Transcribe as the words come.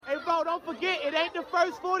don't forget, it ain't the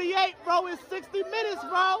first 48, bro. It's 60 minutes,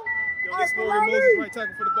 bro. Yo, this is Morgan Moses, right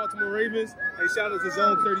tackle for the Baltimore Ravens. Hey, shout out to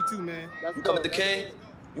Zone 32, man. You come with the king,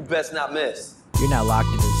 you best not miss. You're now locked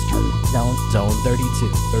into Zone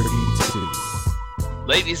 32.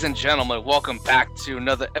 Ladies and gentlemen, welcome back to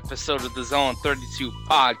another episode of the Zone 32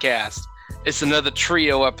 podcast. It's another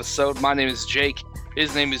trio episode. My name is Jake.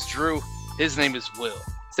 His name is Drew. His name is Will.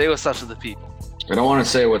 Say what's up to the people. I don't want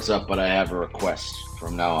to say what's up, but I have a request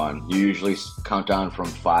from now on. You usually count down from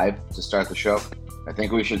 5 to start the show. I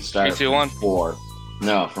think we should start from 4.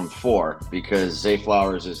 No, from 4, because Zay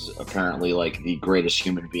Flowers is apparently like the greatest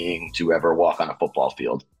human being to ever walk on a football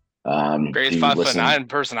field. Greatest 5'9"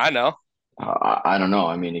 person I know. I don't know.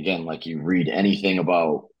 I mean, again, like you read anything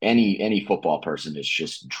about any football person is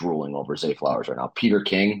just drooling over Zay Flowers right now. Peter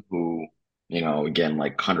King, who, you know, again,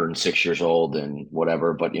 like 106 years old and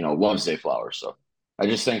whatever, but, you know, loves Zay Flowers. So I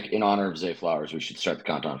just think in honor of Zay Flowers, we should start the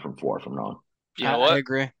countdown from 4 from now on. You know what? I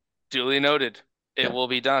agree. Duly noted. It will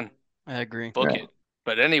be done. I agree. Book it.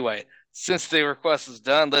 But anyway, since the request is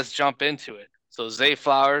done, let's jump into it. So Zay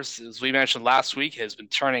Flowers, as we mentioned last week, has been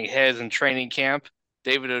turning heads in training camp.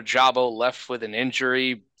 David Ojabo left with an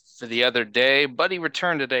injury for the other day, but he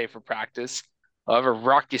returned today for practice. However,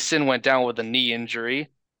 Rocky Sin went down with a knee injury.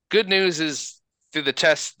 Good news is through the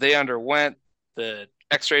tests they underwent, the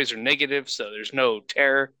x-rays are negative, so there's no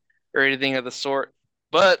tear or anything of the sort.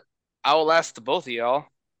 But I will ask the both of y'all,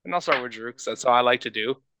 and I'll start with Drew because that's all I like to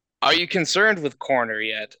do. Are you concerned with corner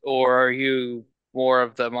yet, or are you more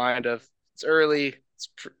of the mind of it's early, it's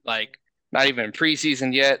like not even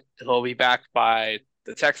preseason yet, he'll be back by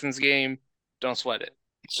the Texans game, don't sweat it?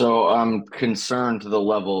 So I'm concerned to the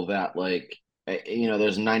level that, like, you know,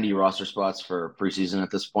 there's 90 roster spots for preseason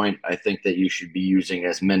at this point. I think that you should be using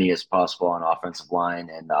as many as possible on offensive line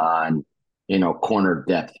and on, you know, corner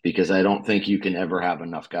depth, because I don't think you can ever have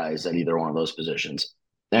enough guys at either one of those positions.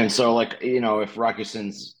 And so, like, you know, if Rocky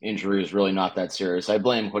Sin's injury is really not that serious, I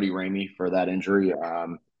blame Hoodie Ramey for that injury.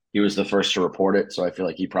 He was the first to report it, so I feel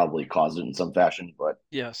like he probably caused it in some fashion. But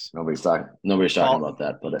yes, nobody's talking about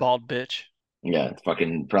that. But bald bitch. Yeah,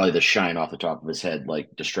 fucking probably the shine off the top of his head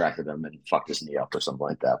like distracted him and fucked his knee up or something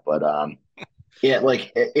like that. But yeah,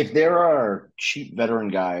 like if there are cheap veteran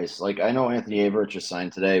guys, like I know Anthony Averett just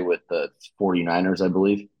signed today with the 49ers, I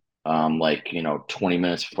believe. Like, you know, 20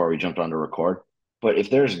 minutes before we jumped on to record. But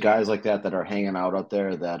if there's guys like that are hanging out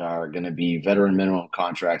there that are going to be veteran minimum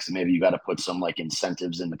contracts, and maybe you got to put some like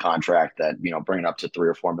incentives in the contract that, you know, bring it up to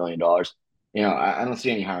 $3 or $4 million, you know, I don't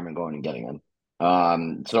see any harm in going and getting them.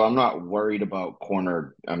 So I'm not worried about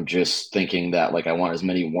corner. I'm just thinking that, like, I want as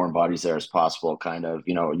many warm bodies there as possible, kind of,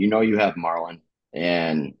 you know, you have Marlon,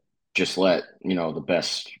 and just let, you know, the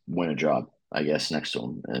best win a job, I guess, next to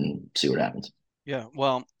him and see what happens. Yeah,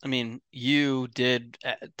 well, I mean, you did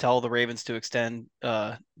tell the Ravens to extend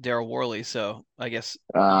Daryl Worley, so I guess.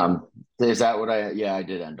 Is that what I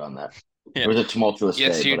did end on that. Yeah. It was a tumultuous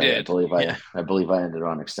day, you but did. I believe I ended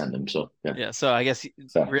on extend him. So yeah. Yeah, so I guess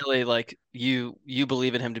really, like, you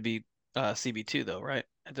believe in him to be CB2 though, right?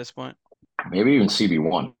 At this point, maybe even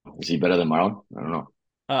CB1. Is he better than Marlon? I don't know.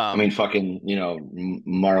 I mean, fucking, you know,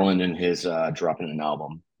 Marlon and his dropping an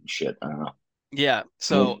album shit. I don't know. Yeah,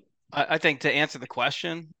 so I think to answer the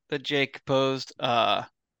question that Jake posed,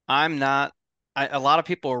 I'm not. A lot of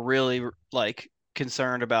people are really like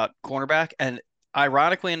concerned about cornerback, and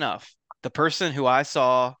ironically enough, the person who I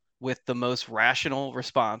saw with the most rational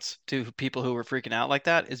response to people who were freaking out like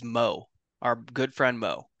that is Mo, our good friend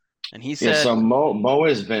Mo. And he said, so Mo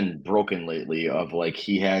has been broken lately of, like,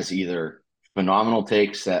 he has either phenomenal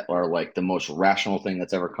takes that are like the most rational thing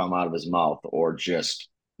that's ever come out of his mouth, or just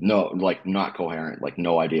like not coherent, like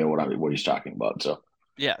no idea what he's talking about. So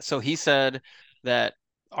yeah, so he said that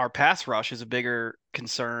our pass rush is a bigger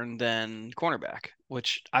concern than cornerback,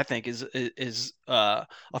 which I think is a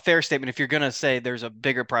fair statement. If you're going to say there's a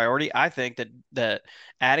bigger priority, I think that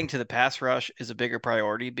adding to the pass rush is a bigger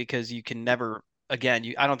priority, because you can never,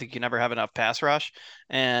 again, I don't think you can ever have enough pass rush,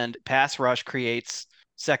 and pass rush creates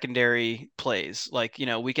secondary plays. Like, you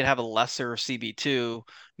know, we could have a lesser CB2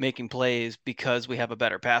 making plays because we have a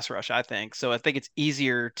better pass rush, I think. So I think it's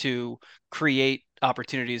easier to create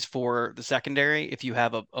opportunities for the secondary if you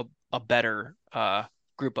have a better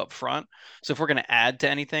group up front. So if we're going to add to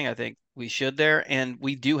anything, I think we should there. And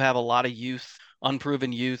we do have a lot of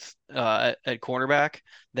unproven youth at cornerback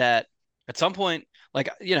that at some point, like,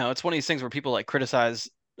 you know, it's one of these things where people like criticize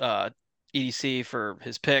EDC for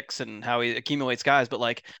his picks and how he accumulates guys, but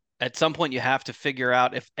like at some point you have to figure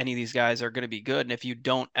out if any of these guys are going to be good. And if you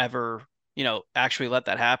don't ever actually let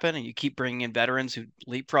that happen, and you keep bringing in veterans who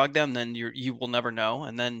leapfrog them, then you will never know.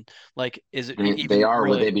 And then like, is it They even are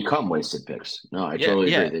where really? they become wasted picks. No, I Yeah,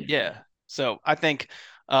 totally yeah, agree. yeah. So I think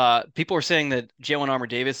people are saying that Jalen Armour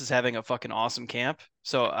Davis is having a fucking awesome camp.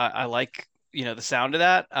 So I like the sound of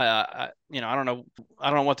that. I don't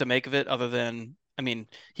know what to make of it other than, I mean,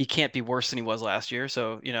 he can't be worse than he was last year.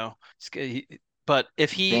 So but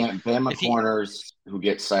Bama if he corners who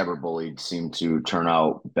get cyberbullied seem to turn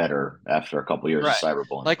out better after a couple years of right,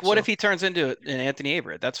 cyberbullying. like what if So he turns into an Anthony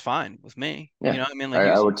Averett? That's fine with me. You yeah, know what I mean? Like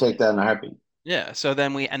I would take that in a heartbeat. yeah. So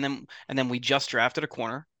then we just drafted a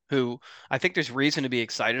corner who I think there's reason to be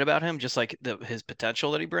excited about him, just like his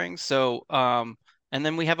potential that he brings. So and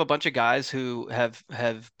then we have a bunch of guys who have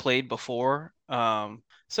played before.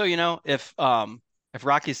 So if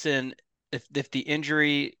Rocky Sin, if the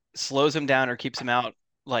injury slows him down or keeps him out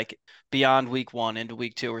like beyond week 1 into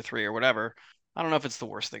week 2 or 3 or whatever, I don't know if it's the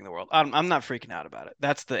worst thing in the world. I'm not freaking out about it.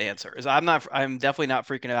 That's the answer. I'm definitely not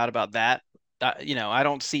freaking out about that. I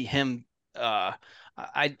don't see him uh,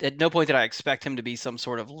 I at no point did I expect him to be some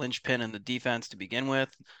sort of linchpin in the defense to begin with.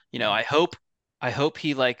 I hope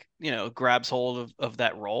he like, grabs hold of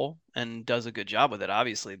that role and does a good job with it,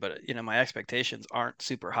 obviously. But my expectations aren't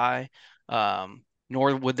super high.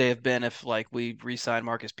 Nor would they have been if like we re-signed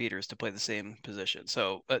Marcus Peters to play the same position.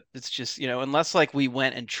 So it's just, unless like we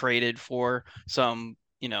went and traded for somebody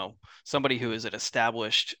who is an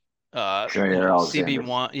established Jair Alexander.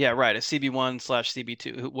 CB1, yeah, right, a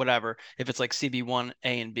CB1/CB2, whatever. If it's like CB1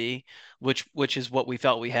 A and B, which is what we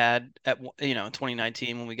felt we had at in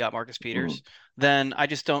 2019 when we got Marcus Peters, Mm. then I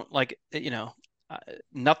just don't like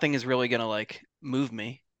nothing is really gonna like move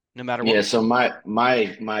me no matter what Yeah, we so do.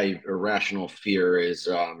 my irrational fear is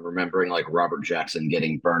remembering like Robert Jackson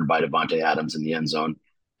getting burned by Devontae Adams in the end zone.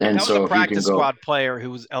 And That was a so if you can practice go, squad player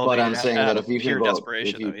who was but elevated I'm saying out that of if you can pure go,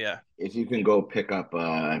 desperation, though. Yeah, if you can go pick up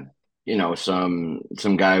some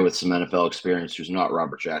guy with some NFL experience who's not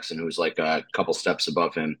Robert Jackson, who's like a couple steps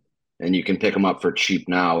above him, and you can pick him up for cheap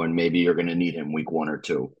now, and maybe you're going to need him week 1 or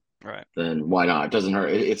 2, right. then why not? It doesn't hurt.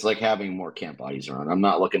 It's like having more camp bodies around. I'm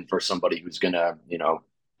not looking for somebody who's gonna,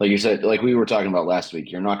 like you said, like we were talking about last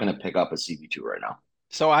week. You're not gonna pick up a CB2 right now.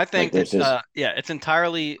 So I Like think that this is yeah, it's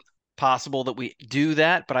entirely possible that we do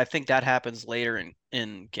that, but I think that happens later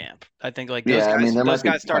in camp. I think like those yeah. I guys mean, there those might be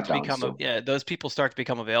guys start cut to downs become too. yeah, those people start to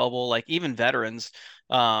become available. Like even veterans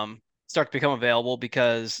start to become available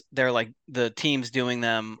because they're like the team's doing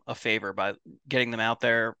them a favor by getting them out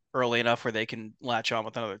there early enough where they can latch on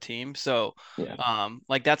with another team. So Yeah,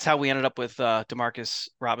 like that's how we ended up with Demarcus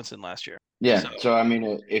Robinson last year. So yeah. So I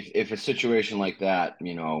mean, if a situation like that,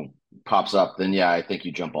 pops up, then yeah, I think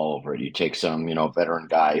you jump all over it. You take some, veteran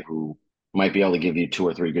guy who might be able to give you 2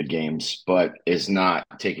 or 3 good games, but is not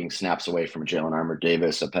taking snaps away from Jalen Armour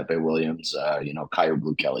Davis, a Pepe Williams, Kyer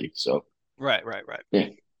Blue Kelly. So right, right, right. yeah,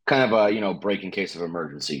 kind of a break in case of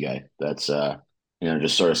emergency guy. That's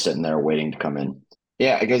just sort of sitting there waiting to come in.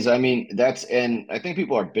 Yeah, because I mean and I think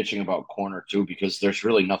people are bitching about corner too because there's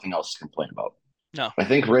really nothing else to complain about. No. I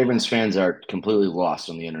think Ravens fans are completely lost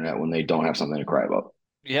on the internet when they don't have something to cry about.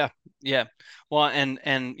 Yeah, yeah. Well, and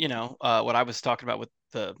what I was talking about with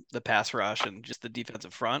the pass rush and just the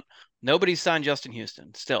defensive front, nobody's signed Justin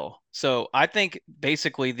Houston still. So I think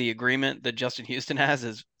basically the agreement that Justin Houston has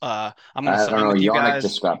is I'm going to I don't sign know. with you Yannick guys.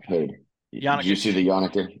 just got paid. Did you Yannick, see the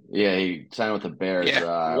Yannick did? Yeah, he signed with the Bears.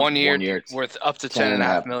 Yeah, 1 year 1 year, worth up to 10 ten and and a a half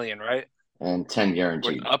half, million, right? and 10 Worth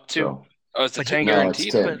guaranteed. up to. So Oh, it's a but 10 no, it's guaranteed.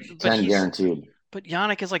 10, but 10 he's guaranteed. but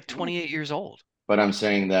Yannick is like 28 years old. But I'm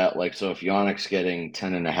saying that, like, so if Yannick's getting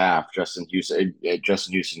 10 and a half, Justin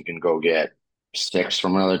Houston can go get 6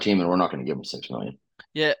 from another team, and we're not going to give him 6 million.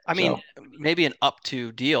 Yeah, I mean, So maybe an up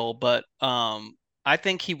to deal, but I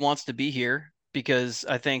think he wants to be here because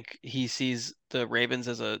I think he sees the Ravens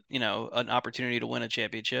as an opportunity to win a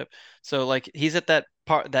championship. So like he's at that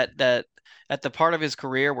part that at the part of his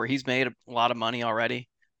career where he's made a lot of money already,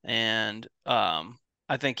 and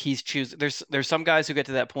I think he's choosing. There's some guys who get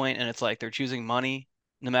to that point and it's like they're choosing money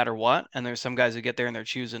no matter what, and there's some guys who get there and they're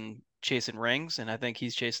chasing rings, and I think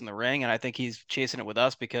he's chasing the ring, and I think he's chasing it with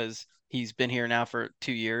us because he's been here now for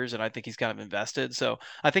 2 years, and I think he's kind of invested. So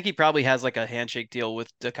I think he probably has like a handshake deal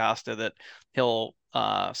with DaCosta that he'll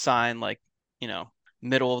sign like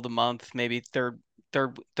middle of the month, maybe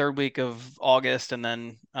third week of August, and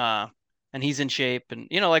then and he's in shape, and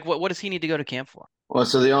like what does he need to go to camp for? well,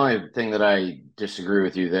 so the only thing that I disagree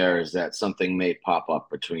with you there is that something may pop up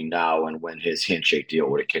between now and when his handshake deal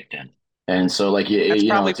would have kicked in. And so, like, That's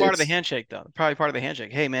you know, probably part of the it's handshake, though. Probably part of the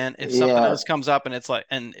handshake. Hey, man, if something yeah. else comes up and it's like,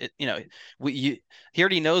 and it, he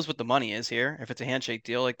already knows what the money is here. If it's a handshake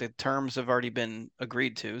deal, like the terms have already been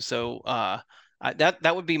agreed to. So,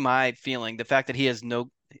 that would be my feeling. The fact that he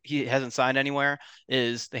hasn't signed anywhere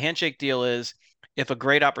is the handshake deal is if a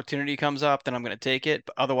great opportunity comes up, then I'm going to take it.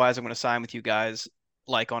 But otherwise, I'm going to sign with you guys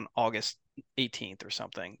like on August 18th or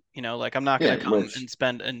something. Like I'm not going Yeah, to come which and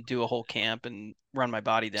spend and do a whole camp and run my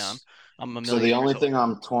body down. I'm a so million years old.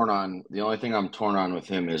 the only thing I'm torn on with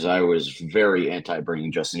him is I was very anti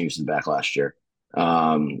bringing Justin Houston back last year.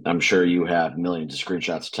 I'm sure you have millions of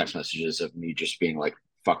screenshots, text messages of me just being like,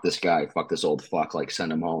 "Fuck this guy, fuck this old fuck," like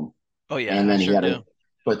send him home. Oh yeah, And I then sure do.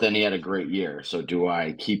 but then he had a great year. So do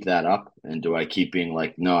I keep that up, and do I keep being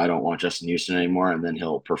like, "No, I don't want Justin Houston anymore," and then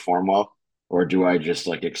he'll perform well, or do I just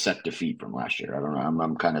like accept defeat from last year? I don't know.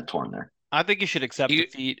 I'm kind of torn there. I think you should accept You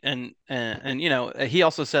defeat, and he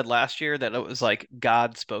also said last year that it was like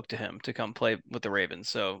God spoke to him to come play with the Ravens.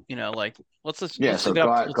 So like Yeah, let's so leave it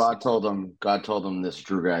up. God told him this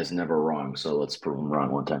Drew guy's never wrong, so let's prove him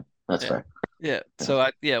wrong one time. That's Yeah, fair. yeah.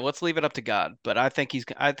 Yeah. Let's leave it up to God. But I think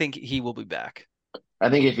he will be back. I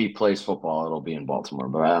think if he plays football, it'll be in Baltimore,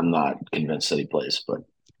 but I'm not convinced that he plays. But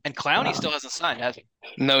And Clowney still um, hasn't signed, has he?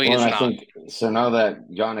 No, he well, is and I not. think so now that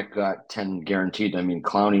Yannick got 10 guaranteed. I mean,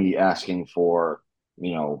 Clowney asking for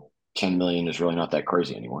 10 million is really not that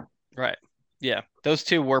crazy anymore. Right. Yeah, those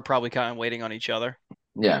two were probably kind of waiting on each other.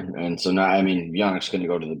 Yeah, and so now I mean, Yannick's going to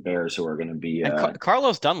go to the Bears, who are going to be. And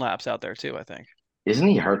Carlos Dunlap's out there too, I think. Isn't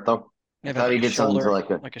he hurt though? I Maybe thought he did something to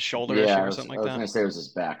like a shoulder Yeah, issue or something I like was that. going to say it was his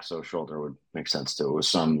back, so shoulder would make sense too. It was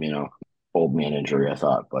some old man injury, I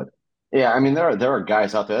thought, but yeah, I mean there are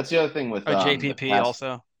guys out there. That's the other thing with Oh, the JPP past.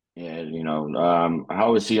 also. Yeah,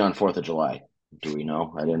 how is he on 4th of July? Do we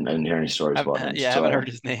know? I didn't hear any stories about him. Yeah, I haven't heard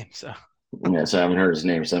his name, so. Yeah, so I haven't heard his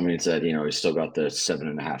name. So I mean, said he's still got the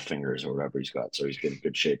 7.5 fingers or whatever he's got, so he's getting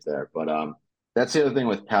good shape there. But that's the other thing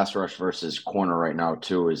with pass rush versus corner right now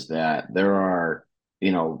too is that there are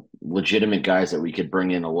legitimate guys that we could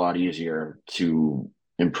bring in a lot easier to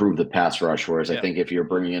improve the pass rush. Whereas I Yeah. think if you're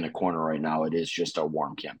bringing in a corner right now, it is just a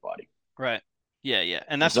warm camp body. Right. Yeah, yeah.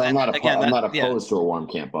 And that's So and again I'm that not yeah, opposed to a warm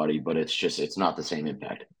camp body, but it's not the same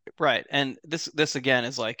impact. right. And this again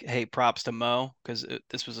is like, hey, props to Mo because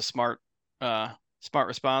this was a smart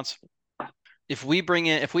response. If we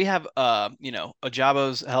have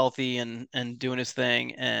Ajabo's healthy and doing his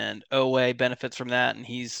thing and Owe benefits from that and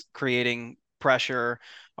he's creating pressure,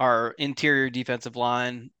 our interior defensive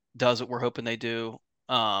line does what we're hoping they do.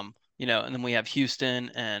 And then we have Houston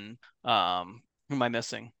and who am I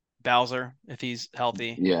missing? Bowser if he's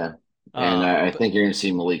healthy. Yeah, and I But think you're going to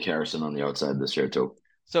see Malik Harrison on the outside this year too.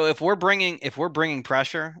 so if we're bringing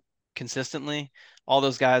pressure consistently, all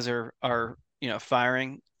those guys are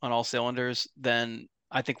firing on all cylinders, then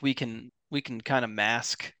I think we can kind of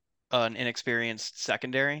mask an inexperienced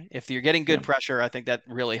secondary. If you're getting Yeah. good pressure, I think that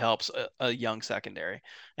really helps a young secondary.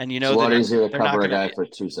 And It's a lot easier to they're not cover a going guy to for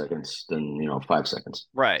 2 seconds than 5 seconds.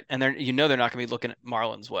 right, and they're not going to be looking at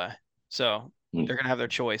Marlon's way, so Hmm. they're going to have their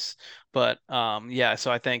choice. But yeah,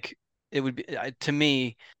 so I think it would be to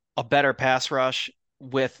me a better pass rush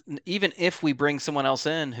with even if we bring someone else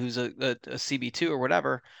in who's a CB2 or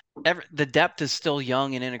whatever, the depth is still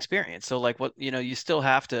young and inexperienced. So like what you still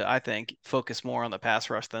have to I think focus more on the pass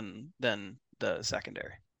rush than the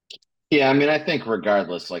secondary. Yeah, I mean, I think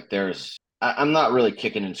regardless, like I'm not really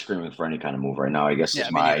kicking and screaming for any kind of move right now. I guess Yeah,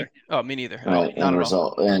 is me my neither. Oh, me neither at all. Not end at all.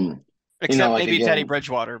 result, and Except like maybe Teddy again,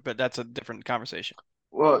 Bridgewater, but that's a different conversation.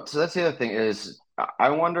 well, so that's the other thing is I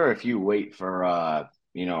wonder if you wait for a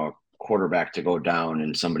quarterback to go down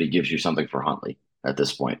and somebody gives you something for Huntley at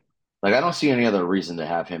this point. Like I don't see any other reason to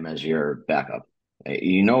have him as your backup.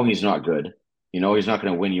 He's not good. He's not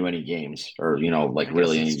going to win you any games or like I guess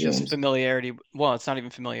really it's any just games. familiarity. Well, it's not even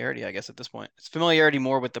familiarity, I guess, at this point. It's familiarity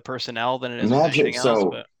more with the personnel than it is with Imagine anything else.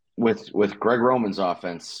 so But with Greg Roman's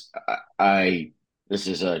offense, I this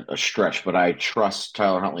is a stretch, but I trust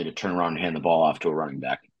Tyler Huntley to turn around and hand the ball off to a running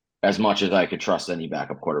back as much as I could trust any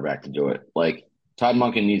backup quarterback to do it. Like Todd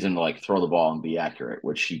Monken needs him to like throw the ball and be accurate,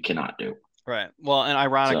 which he cannot do. right. Well, and So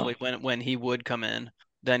ironically, when he would come in,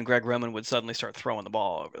 then Greg Roman would suddenly start throwing the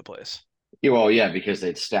ball all over the place. yeah, well, yeah, because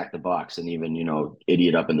they'd stack the box and even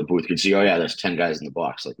idiot up in the booth could see, oh yeah, there's 10 guys in the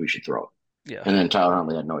box, like we should throw it. Yeah. And then Tyler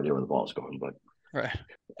Huntley had no idea where the ball was going, but Right.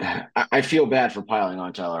 I feel bad for piling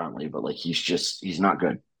on Tyler Huntley, but like he's not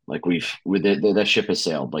good. Like that ship has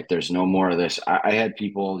sailed. Like there's no more of this. I had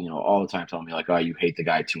people, all the time telling me like, oh, you hate the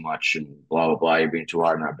guy too much and blah blah blah. You're being too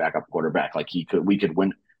hard on our backup quarterback. Like we could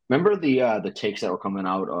win. Remember the takes that were coming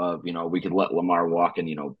out of, we could let Lamar walk and,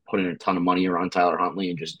 put in a ton of money around Tyler Huntley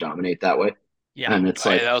and just dominate that way. Yeah. And it's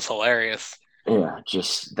Hey, like, that was hilarious. yeah,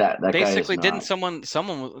 just that guy is Basically, didn't not.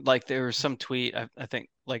 someone like there was some tweet, I think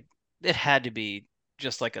like it had to be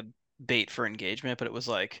just like a bait for engagement, but it was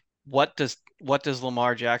like, what does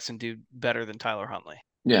Lamar Jackson do better than Tyler Huntley?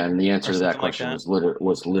 Yeah, and the Or answer to that something like question that.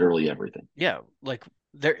 was literally everything. Yeah, like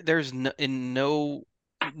there's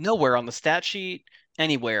nowhere on the stat sheet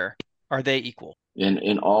anywhere are they equal.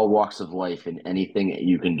 In all walks of life, in anything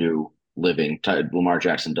you can do living, Lamar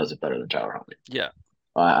Jackson does it better than Tyler Huntley. Yeah.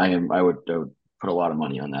 I would put a lot of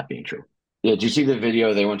money on that being true. Yeah, did you see the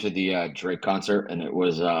video? They went to the Drake concert, and it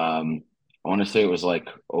was I want to say it was like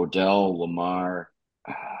Odell, Lamar,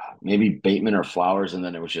 maybe Bateman or Flowers, and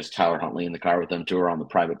then it was just Tyler Huntley in the car with them two, or on the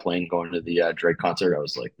private plane going to the Drake concert. I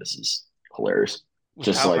was like, this is hilarious. Was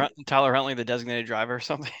Just like Tyler Huntley the designated driver or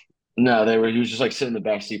something? no, he was just like sitting in the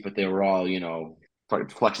back seat, but they were all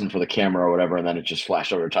flexing for the camera or whatever, and then it just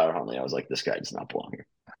flashed over to Tyler Huntley. I was like, this guy does not belong here.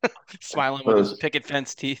 Smiling But with it his was, picket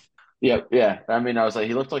fence teeth. yeah. I mean, I was like,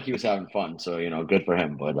 he looked like he was having fun, so good for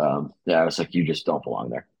him. But yeah, I was like, you just don't belong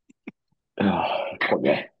there. Poor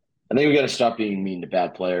guy. I think we got to stop being mean to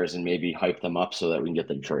bad players and maybe hype them up so that we can get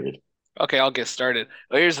them traded. Okay, I'll get started.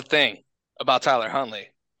 But here's the thing about Tyler Huntley.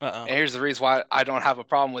 Uh-oh. And here's the reason why I don't have a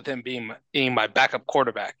problem with him being my backup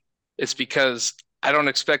quarterback. It's because I don't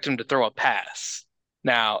expect him to throw a pass.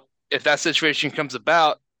 Now, if that situation comes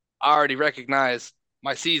about, I already recognize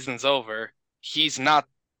my season's over. He's not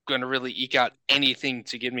going to really eke out anything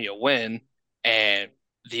to get me a win. And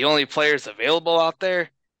the only players available out there,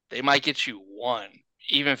 they might get you one.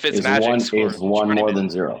 Even Fitzmagic scored Is one 20 more minutes. than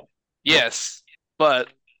zero. Yes, but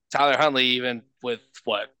Tyler Huntley, even with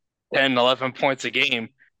 10, 11 points a game,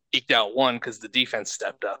 eked out one because the defense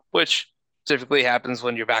stepped up, which typically happens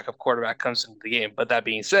when your backup quarterback comes into the game. But that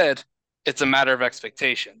being said, it's a matter of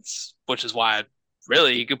expectations, which is why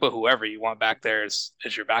really you can put whoever you want back there as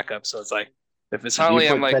your backup. So it's like, if it's Huntley,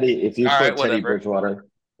 I'm like, If you all put right, Teddy whatever. Bridgewater,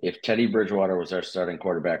 if Teddy Bridgewater was our starting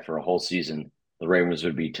quarterback for a whole season, the Ravens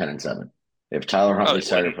would be 10-7. If Tyler Huntley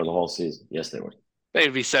started for the whole season, yes, they would.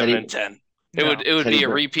 They'd be 7-10. It would be a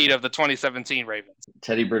repeat of the 2017 Ravens.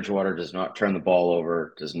 Teddy Bridgewater does not turn the ball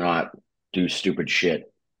over, does not do stupid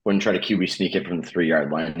shit. Wouldn't try to QB sneak it from the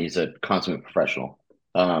 3-yard line. He's a consummate professional.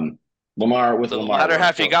 Lamar. The latter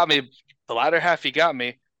half he got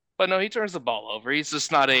me. But no, he turns the ball over. He's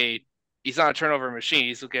just not a turnover machine.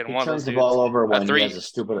 He's getting one of those. He turns the ball over when he has a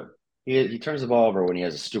stupid. He turns the ball over when he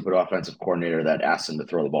has a stupid offensive coordinator that asks him to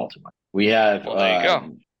throw the ball too much. We have there you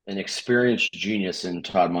go. An experienced genius in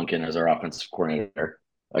Todd Monken as our offensive coordinator.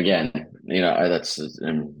 Again, that's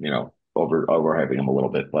overhyping him a little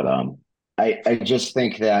bit, but I just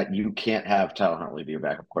think that you can't have Tyler Huntley be your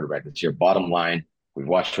backup quarterback. It's your bottom line. We've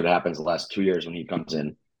watched what happens the last 2 years when he comes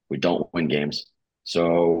in. We don't win games,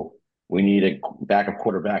 so we need a backup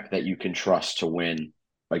quarterback that you can trust to win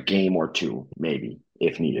a game or two, maybe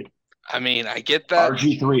if needed. I mean, I get that.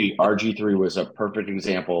 RG3 was a perfect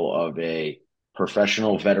example of a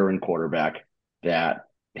professional veteran quarterback that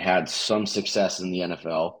had some success in the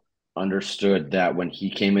NFL, understood that when he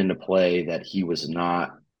came into play that he was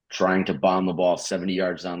not trying to bomb the ball 70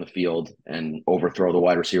 yards down the field and overthrow the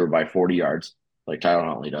wide receiver by 40 yards like Tyler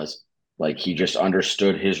Huntley does. Like, he just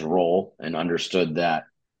understood his role and understood that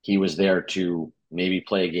he was there to maybe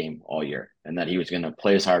play a game all year and that he was going to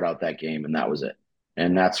play his heart out that game, and that was it.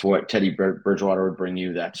 And that's what Teddy Bridgewater would bring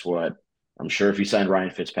you. That's what I'm sure if you signed Ryan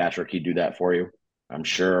Fitzpatrick, he'd do that for you. I'm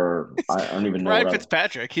sure. I don't even know. Ryan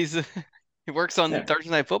Fitzpatrick. He works on Thursday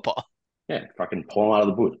Night Football. Yeah, fucking pull him out of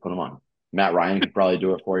the booth, put him on. Matt Ryan could probably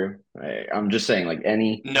do it for you. I'm just saying, like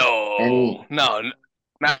No.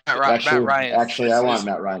 Matt Ryan. Actually, I want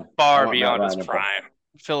Matt Ryan. Far beyond his prime.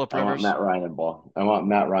 Philip Rivers. I want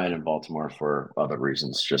Matt Ryan in Baltimore for other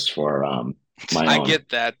reasons, just for my own. I get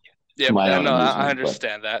that. Yeah, I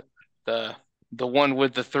understand that. The one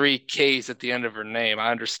with the 3 Ks at the end of her name,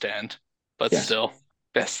 I understand. But still,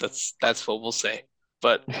 that's what we'll say.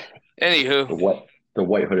 But anywho, the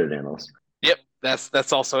white hooded analyst. Yep,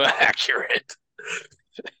 that's also accurate.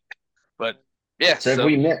 But yeah. So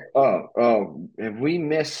have we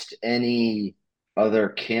missed any other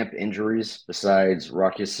camp injuries besides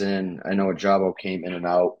Ruckusin? I know Ajabo came in and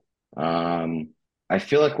out. I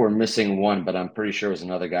feel like we're missing one, but I'm pretty sure it was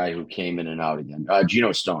another guy who came in and out again.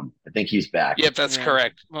 Geno Stone. I think he's back. Yep, that's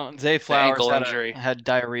correct. Well, Zay Flowers had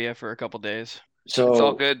diarrhea for a couple days. So it's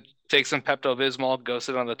all good. Take some Pepto-Bismol, go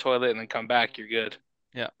sit on the toilet, and then come back. You're good.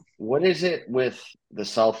 Yeah. What is it with the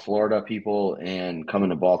South Florida people and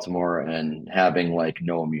coming to Baltimore and having like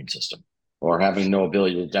no immune system? or having no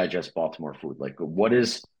ability to digest Baltimore food. Like, what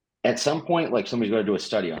is at some point, like somebody's going to do a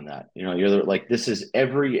study on that. Like this is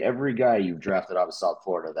every guy you've drafted out of South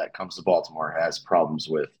Florida that comes to Baltimore has problems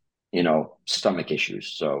with stomach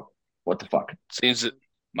issues. So what the fuck? Seems that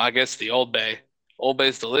I guess the Old Bay. Old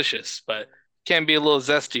Bay's delicious, but can be a little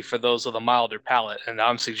zesty for those with a milder palate. And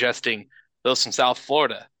I'm suggesting those from South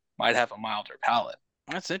Florida might have a milder palate.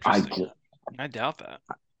 That's interesting. I doubt that.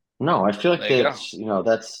 No, I feel like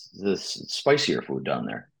That's the spicier food down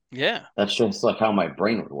there. Yeah. That's just like how my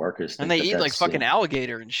brain would work. And they eat like fucking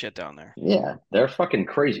alligator and shit down there. Yeah, they're fucking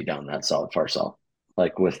crazy down that far south.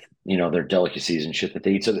 Like with their delicacies and shit that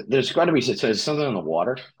they eat. So there's got to be something in the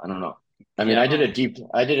water. I don't know. I mean, I did a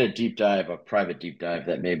deep dive, a private deep dive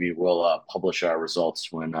that maybe we'll publish our results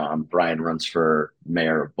when Brian runs for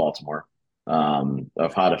mayor of Baltimore,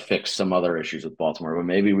 of how to fix some other issues with Baltimore. But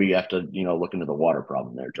maybe we have to look into the water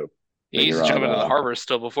problem there too. He needs to jump into the harbor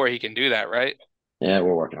still before he can do that, right? Yeah,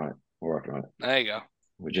 we're working on it. There you go.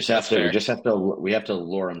 We have to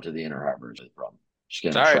lure him to the inner harbor is the problem. Just get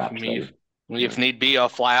him Sorry, trapped. if need be, I'll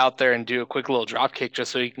fly out there and do a quick little drop kick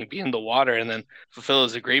just so he can be in the water and then fulfill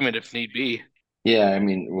his agreement if need be. Yeah, I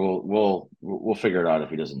mean, we'll figure it out if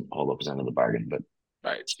he doesn't hold up his end of the bargain. But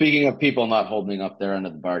right. Speaking of people not holding up their end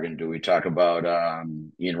of the bargain, do we talk about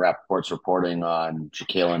Ian Rappaport's reporting on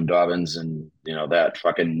Jalen Dobbins and that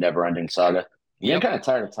fucking never-ending saga? Yeah, I'm kind of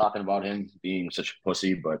tired of talking about him being such a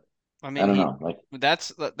pussy, but I mean, I don't know. Like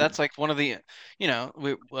that's like one of the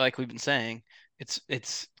we've been saying,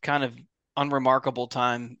 it's kind of unremarkable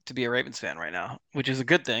time to be a Ravens fan right now, which is a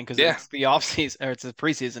good thing because it's the offseason or it's the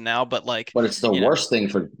preseason now. But it's the worst thing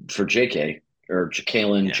for JK or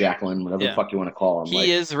Jalen, Jacqueline, whatever the fuck you want to call him.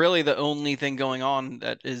 He is really the only thing going on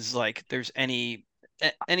that is like there's any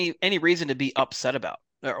reason to be upset about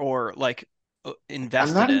or like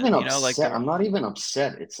invested I'm not even in. Upset. I'm not even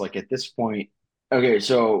upset. It's like at this point. Okay,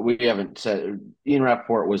 so we haven't said Ian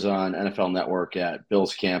Rappaport was on NFL Network at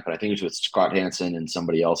Bills camp, and I think it was with Scott Hansen and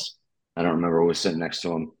somebody else. I don't remember who was sitting next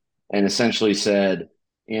to him, and essentially said,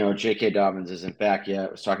 J.K. Dobbins isn't back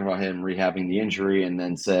yet. Was talking about him rehabbing the injury, and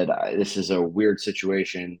then said this is a weird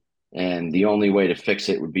situation, and the only way to fix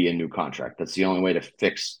it would be a new contract. That's the only way to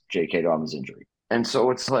fix J.K. Dobbins' injury. And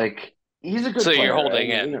so it's like he's a good player. So you're holding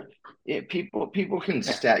it. People can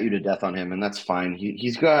stat you to death on him, and that's fine.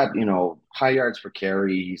 He's got high yards per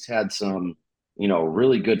carry. He's had some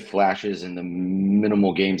really good flashes in the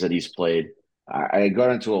minimal games that he's played. I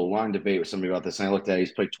got into a long debate with somebody about this, and I looked at it.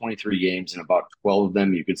 He's played 23 games, and about 12 of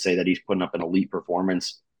them you could say that he's putting up an elite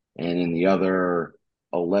performance, and in the other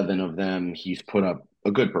 11 of them he's put up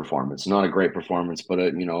a good performance, not a great performance, but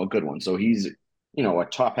a good one. So he's a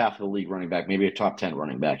top half of the league running back, maybe a top 10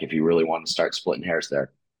 running back if you really want to start splitting hairs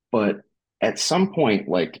there. But at some point,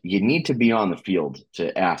 like you need to be on the field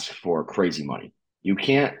to ask for crazy money. You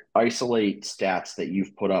can't isolate stats that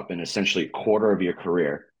you've put up in essentially a quarter of your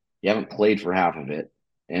career. You haven't played for half of it.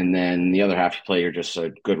 And then the other half you play, you're just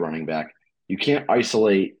a good running back. You can't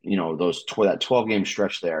isolate, that 12-game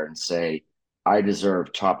stretch there and say, I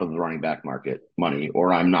deserve top of the running back market money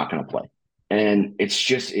or I'm not going to play. And it's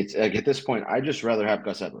like at this point, I'd just rather have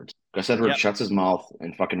Gus Edwards. Gus Edwards shuts his mouth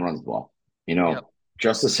and fucking runs the ball.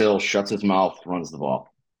 Justice Hill shuts his mouth, runs the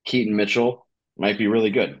ball. Keaton Mitchell might be really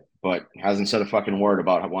good, but hasn't said a fucking word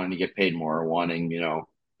about wanting to get paid more or wanting,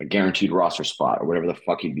 a guaranteed roster spot or whatever the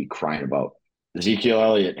fuck he'd be crying about. Ezekiel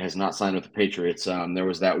Elliott has not signed with the Patriots. There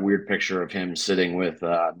was that weird picture of him sitting with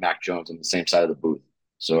Mac Jones on the same side of the booth.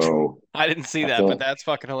 So I didn't see that, but that's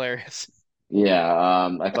fucking hilarious.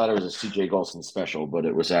 Yeah, I thought it was a CJ Golson special, but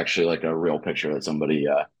it was actually like a real picture that somebody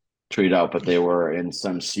tweeted out. But they were in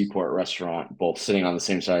some seaport restaurant, both sitting on the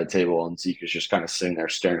same side of the table, and Zeke was just kind of sitting there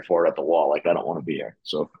staring forward at the wall, like I don't want to be here.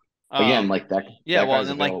 So again, like that. Yeah, that well,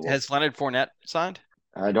 then like has Leonard Fournette signed?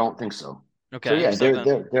 I don't think so. Okay.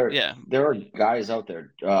 So there are guys out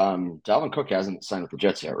there. Dalvin Cook hasn't signed with the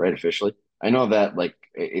Jets yet, right? Officially, I know that. Like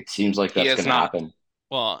it seems like that's going to happen.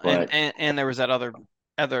 Well, and there was that other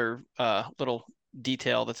little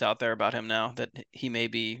detail that's out there about him now that he may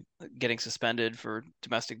be getting suspended for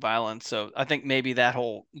domestic violence. So I think maybe that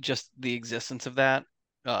whole just the existence of that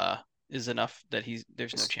is enough that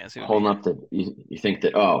there's no chance. Holding up that you think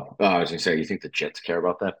that? Oh, I was gonna say you think the Jets care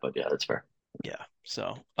about that, but yeah, that's fair. Yeah.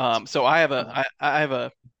 So I'm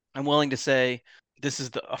willing to say this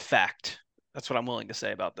is a fact. That's what I'm willing to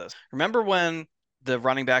say about this. Remember when the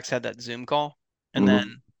running backs had that Zoom call and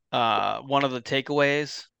then one of the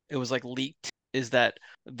takeaways, it was like leaked, is that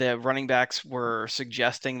the running backs were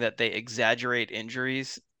suggesting that they exaggerate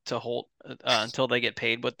injuries to hold until they get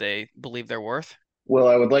paid what they believe they're worth. Well,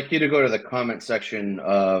 I would like you to go to the comment section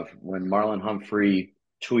of when Marlon Humphrey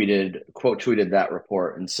quote tweeted that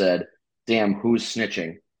report and said, "Damn, who's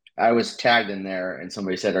snitching?" I was tagged in there, and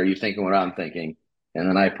somebody said, "Are you thinking what I'm thinking?" And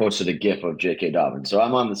then I posted a GIF of J.K. Dobbins. So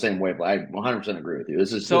I'm on the same wavelength. I 100% agree with you.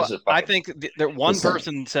 This is I fucking think that one this thing.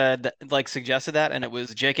 person said that, like suggested that, and it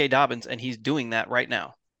was J.K. Dobbins, and he's doing that right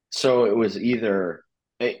now. So it was either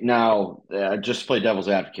just play devil's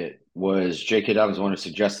advocate. Was J.K. Dobbins the one who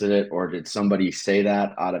suggested it, or did somebody say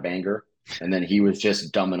that out of anger, and then he was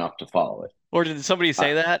just dumb enough to follow it? Or did somebody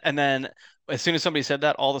say that, and then as soon as somebody said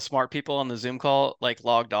that, all the smart people on the Zoom call like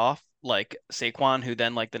logged off, like Saquon, who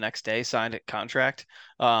then like the next day signed a contract.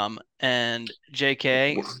 And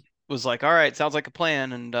JK was like, "All right, sounds like a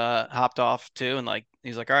plan," and hopped off too. And like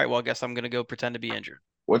he's like, "All right, well, I guess I'm gonna go pretend to be injured."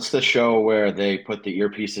 What's the show where they put the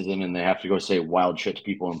earpieces in and they have to go say wild shit to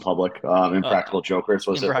people in public? Impractical Jokers.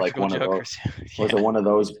 Was it like Impractical one of those? Jokers. Was it one of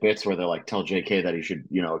those bits where they like tell JK that he should,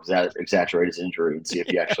 exaggerate his injury and see if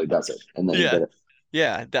he actually does it, and then he did it.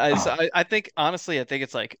 Yeah. I think honestly, I think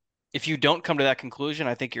it's like if you don't come to that conclusion,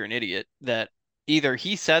 I think you're an idiot. That either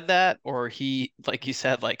he said that or he, like you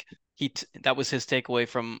said, like that was his takeaway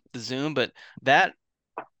from the Zoom. But that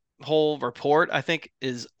whole report, I think,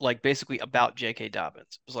 is like basically about J.K. Dobbins.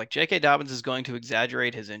 It was like J.K. Dobbins is going to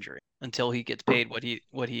exaggerate his injury until he gets paid what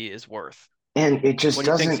he is worth. And it just What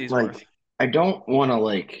he thinks doesn't he's like. worth. I don't want to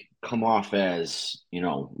like come off as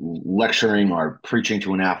lecturing or preaching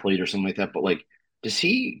to an athlete or something like that. But like,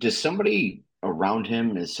 does somebody around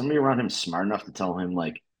him is somebody around him smart enough to tell him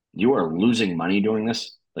like you are losing money doing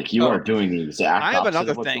this? Like you are doing the exact I have opposite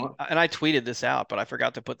another of what you thing, want. and I tweeted this out, but I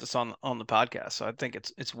forgot to put this on the podcast. So I think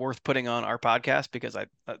it's worth putting on our podcast because I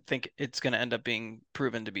think it's going to end up being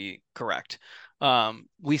proven to be correct.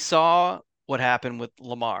 We saw what happened with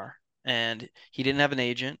Lamar, and he didn't have an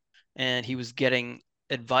agent, and he was getting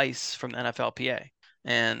advice from the NFLPA.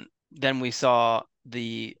 And then we saw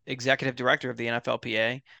the executive director of the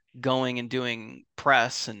NFLPA going and doing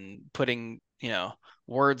press and putting,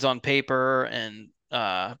 words on paper and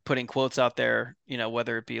putting quotes out there,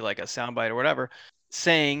 whether it be like a soundbite or whatever,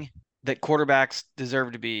 saying that quarterbacks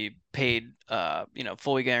deserve to be paid,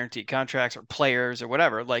 fully guaranteed contracts or players or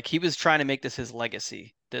whatever. Like he was trying to make this his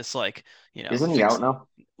legacy. This like, Isn't he out now?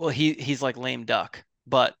 Well, he's like lame duck.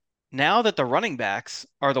 But now that the running backs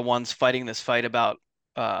are the ones fighting this fight about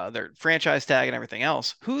their franchise tag and everything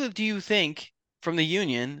else, who do you think from the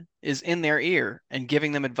union is in their ear and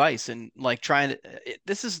giving them advice and like trying to?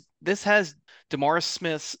 This has DeMaurice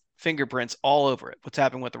Smith's fingerprints all over it. What's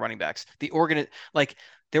happened with the running backs? Like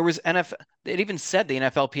there was NFL. It even said the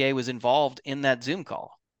NFLPA was involved in that Zoom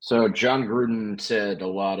call. So John Gruden said a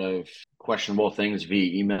lot of questionable things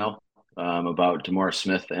via email about DeMaurice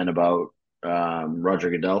Smith and about Roger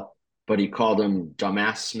Goodell, but he called him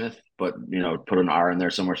Dumbass Smith, but put an R in there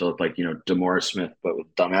somewhere so it looked like DeMaurice Smith, but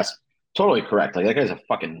with dumbass. Totally correct. Like that guy's a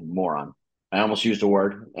fucking moron. I almost used a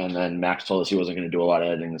word, and then Max told us he wasn't going to do a lot of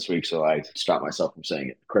editing this week, so I stopped myself from saying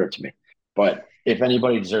it. Credit to me. But if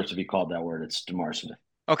anybody deserves to be called that word, it's DeMaurice Smith.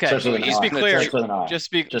 Okay, just be clear.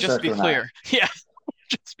 Just be clear. Yeah,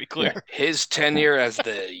 just be clear. Yeah. His tenure as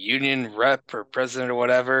the union rep or president or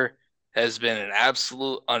whatever has been an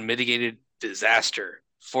absolute unmitigated disaster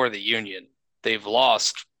for the union. They've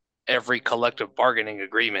lost every collective bargaining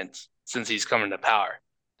agreement since he's come into power.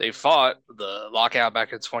 They fought the lockout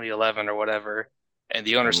back in 2011 or whatever, and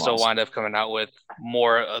the owners still wind up coming out with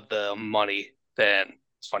more of the money. Then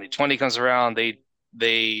 2020 comes around,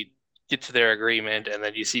 they get to their agreement, and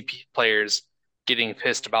then you see players getting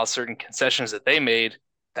pissed about certain concessions that they made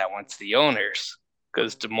that went to the owners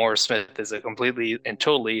because DeMaurice Smith is a completely and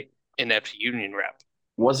totally inept union rep.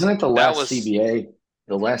 Wasn't it the last CBA?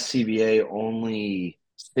 The last CBA only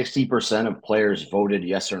 60% of players voted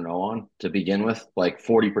yes or no on to begin with. Like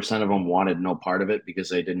 40% of them wanted no part of it because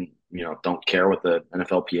they didn't, don't care what the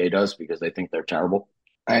NFLPA does because they think they're terrible.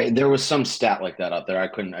 There was some stat like that out there.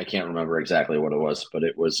 I can't remember exactly what it was, but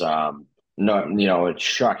it was a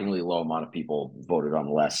shockingly low amount of people voted on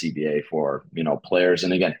the last CBA for, players.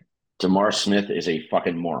 And again, DeMaurice Smith is a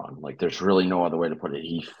fucking moron. Like there's really no other way to put it.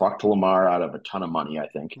 He fucked Lamar out of a ton of money, I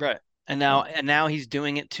think. Right. And now he's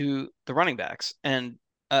doing it to the running backs. And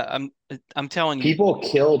I'm telling you, people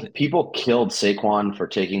killed Saquon for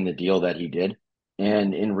taking the deal that he did,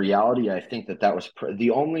 and in reality, I think that was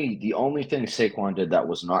the only thing Saquon did that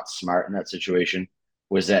was not smart in that situation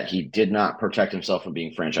was that he did not protect himself from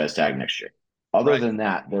being franchise tagged next year. Other than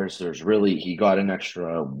that, there's really he got an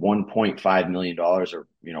extra $1.5 million or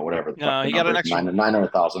whatever. No, he got an extra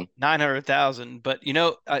 $900,000. $900,000, but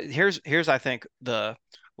here's I think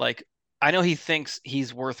I know he thinks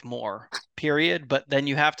he's worth more, period. But then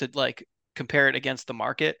you have to like compare it against the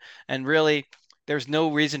market. And really, there's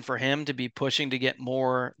no reason for him to be pushing to get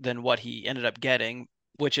more than what he ended up getting,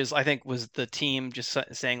 which is, I think, was the team just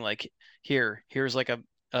saying like, here's like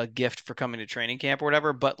a gift for coming to training camp or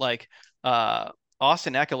whatever. But like,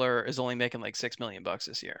 Austin Eckler is only making like $6 million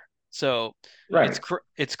this year. So Right.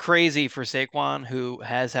 it's crazy for Saquon, who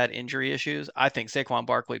has had injury issues. I think Saquon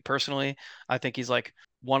Barkley, personally, I think he's like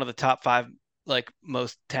one of the top 5 like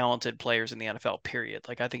most talented players in the NFL, period.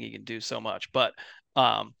 Like, I think he can do so much, but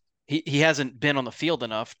he hasn't been on the field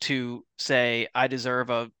enough to say I deserve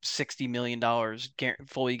a $60 million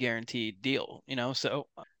fully guaranteed deal, So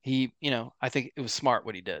I think it was smart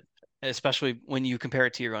what he did, especially when you compare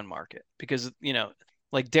it to your own market, because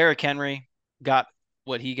like Derrick Henry got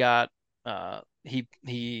what he got. He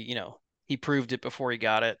proved it before he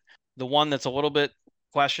got it. The one that's a little bit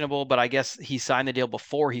questionable, but I guess he signed the deal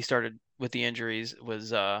before he started with the injuries,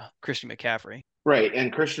 was Christian McCaffrey. Right,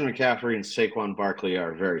 and Christian McCaffrey and Saquon Barkley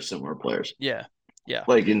are very similar players. Yeah.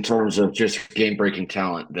 Like in terms of just game-breaking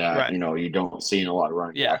talent that Right. you don't see in a lot of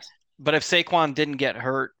running backs. But if Saquon didn't get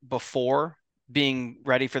hurt before being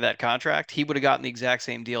ready for that contract, he would have gotten the exact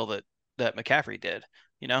same deal that McCaffrey did.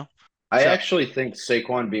 I actually think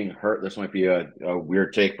Saquon being hurt, this might be a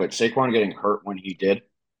weird take, but Saquon getting hurt when he did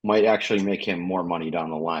might actually make him more money down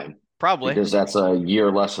the line. Probably. Because that's a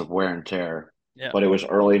year less of wear and tear. Yeah. But it was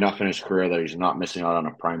early enough in his career that he's not missing out on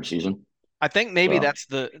a prime season. I think maybe that's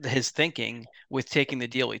his thinking with taking the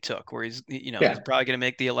deal he took, where he's he's probably going to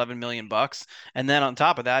make the $11 million, and then on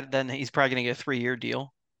top of that, then he's probably going to get a 3-year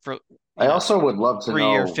deal for. I also would love to know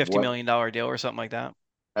 3-year $50 million deal or something like that.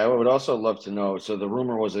 I would also love to know. So the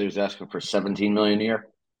rumor was that he was asking for $17 million a year.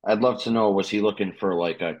 I'd love to know, was he looking for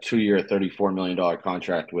like a 2-year, $34 million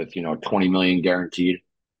contract with $20 million guaranteed,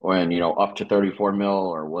 when up to 34 mil,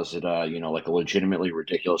 or was it like a legitimately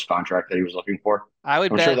ridiculous contract that he was looking for? I'm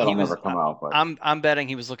bet sure that'll never come out, but I'm betting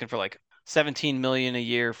he was looking for like 17 million a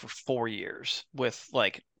year for 4 years with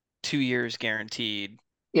like 2 years guaranteed.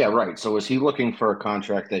 Yeah, right. So was he looking for a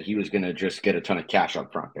contract that he was going to just get a ton of cash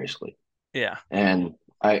up front, basically? Yeah. And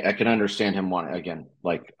I can understand him wanting, again,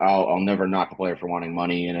 like I'll never knock a player for wanting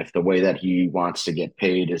money. And if the way that he wants to get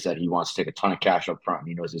paid is that he wants to take a ton of cash up front and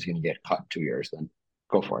he knows he's going to get cut in 2 years, then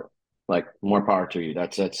go for it. Like, more power to you.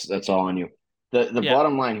 That's all on you. The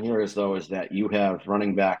bottom line here is that you have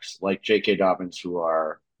running backs like J.K. Dobbins who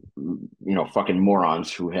are, fucking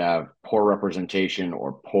morons, who have poor representation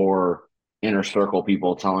or poor inner circle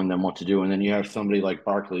people telling them what to do. And then you have somebody like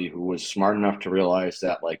Barkley who was smart enough to realize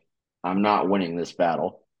that, like, I'm not winning this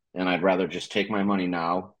battle, and I'd rather just take my money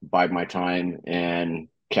now, bide my time, and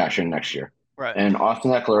cash in next year. Right. And Austin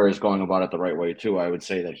Eckler is going about it the right way too. I would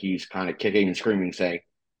say that he's kind of kicking and screaming, saying,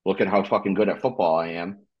 look at how fucking good at football I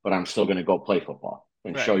am, but I'm still going to go play football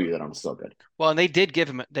and show you that I'm still good. Well, and they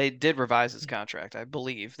did revise his contract, I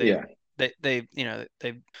believe. They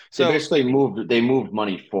basically moved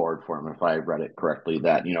money forward for him, if I read it correctly,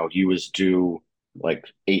 that, he was due like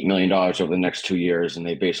 $8 million over the next 2 years, and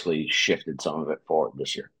they basically shifted some of it forward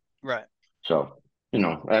this year. Right. So,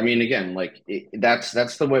 I mean, again, like that's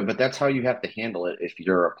the way, but that's how you have to handle it if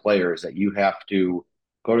you're a player, is that you have to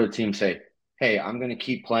go to the team and say, hey, I'm going to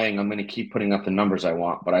keep playing. I'm going to keep putting up the numbers I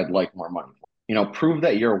want, but I'd like more money. Prove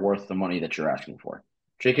that you're worth the money that you're asking for.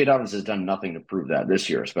 J.K. Dobbins has done nothing to prove that this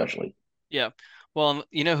year, especially. Yeah. Well,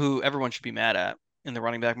 who everyone should be mad at in the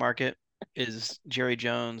running back market is Jerry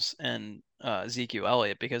Jones and Ezekiel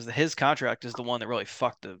Elliott, because his contract is the one that really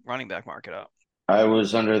fucked the running back market up. I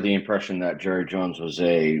was under the impression that Jerry Jones was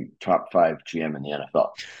a top 5 GM in the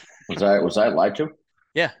NFL. Was I lied to?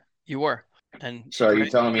 Yeah, you were. And so are you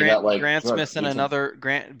telling me that, like, Grant's missing another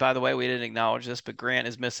Grant? By the way, we didn't acknowledge this, but Grant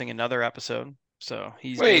is missing another episode. So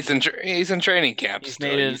he's in training camp. He's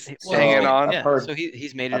made it. Hanging on. Yeah, so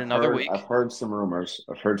he's made it another week. I've heard some rumors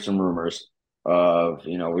of,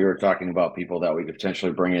 we were talking about people that we could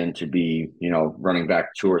potentially bring in to be, running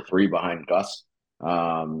back 2 or 3 behind Gus.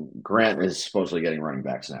 Grant is supposedly getting running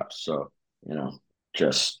back snaps. So,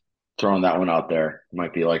 just throwing that one out there.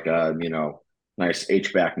 Might be like a, nice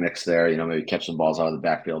H-back mix there, maybe catch some balls out of the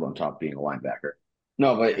backfield on top of being a linebacker.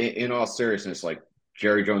 No, but in all seriousness, like,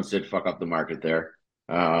 Jerry Jones did fuck up the market there.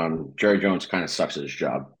 Jerry Jones kind of sucks at his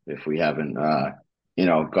job, if we haven't,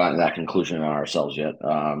 gotten that conclusion on ourselves yet.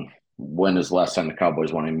 When is the last time the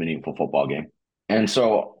Cowboys won a meaningful football game? And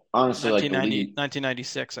so, honestly,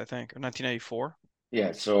 1996, I think, or 1994.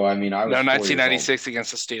 Yeah, so, I mean, I was 1996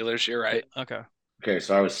 against the Steelers, you're right. Okay,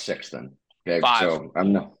 so I was 6 then. Okay, 5. So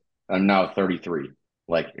I'm now 33.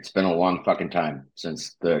 Like, it's been a long fucking time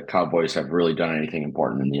since the Cowboys have really done anything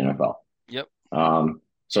important in the NFL. Yep.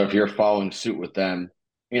 So if you're following suit with them,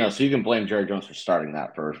 So you can blame Jerry Jones for starting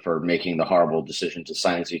that, for making the horrible decision to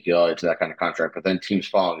sign Ezekiel Elliott to that kind of contract, but then teams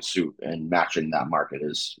following suit and matching that market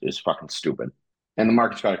is fucking stupid. And the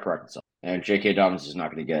market's got to correct itself. And J.K. Dobbins is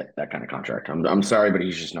not going to get that kind of contract. I'm sorry, but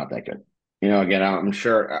he's just not that good. Again, I'm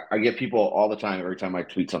sure I get people all the time, every time I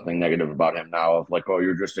tweet something negative about him now, of like, oh,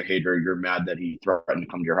 you're just a hater. You're mad that he threatened to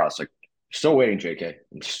come to your house. Like, still waiting, JK.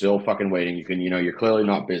 I'm still fucking waiting. You can, you're clearly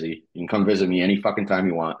not busy. You can come visit me any fucking time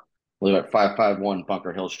you want. Live at 551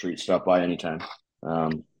 Bunker Hill Street. Stop by anytime.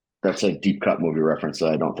 That's a deep cut movie reference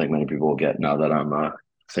that I don't think many people will get now that I'm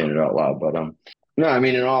saying it out loud. But no, I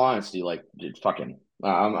mean, in all honesty, like, fucking.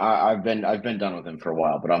 I've been done with him for a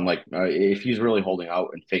while, but I'm like, if he's really holding out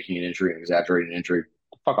and faking an injury and exaggerating an injury,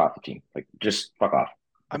 fuck off the team. Like, just fuck off.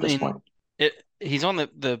 At this point, he's on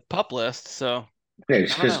the PUP list, so yeah,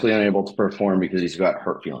 he's physically unable to perform because he's got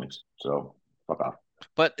hurt feelings. So fuck off.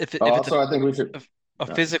 But if also, I think we should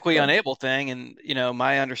a physically unable thing, and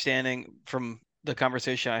my understanding from the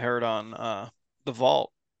conversation I heard on the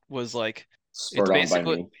Vault was like, spurred on by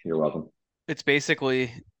me. You're welcome. It's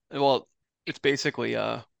basically the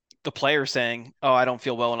player saying, "Oh, I don't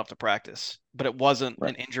feel well enough to practice," but it wasn't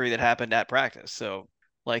an injury that happened at practice. So,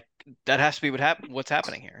 like, that has to be what's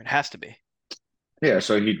happening here. It has to be. Yeah.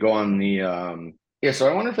 So he'd go on the So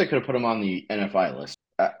I wonder if they could have put him on the NFI list.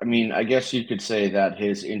 I mean, I guess you could say that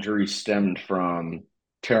his injury stemmed from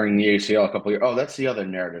tearing the ACL a couple of years. Oh, that's the other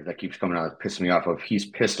narrative that keeps coming out that pissed me off. He's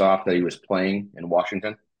pissed off that he was playing in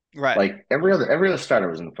Washington. Right. Like every other starter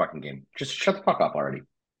was in the fucking game. Just shut the fuck up already.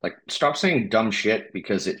 Like, stop saying dumb shit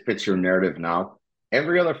because it fits your narrative now.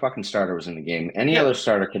 Every other fucking starter was in the game. Any other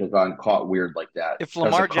starter could have gotten caught weird like that. If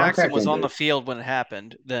Lamar Jackson was on the field when it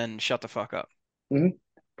happened, then shut the fuck up. Mm-hmm.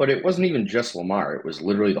 But it wasn't even just Lamar. It was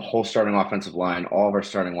literally the whole starting offensive line, all of our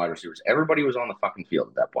starting wide receivers. Everybody was on the fucking field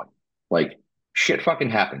at that point. Like, shit fucking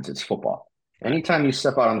happens. It's football. Anytime you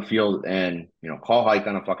step out on the field and, call hike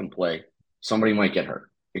on a fucking play, somebody might get hurt.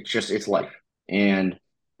 It's life. And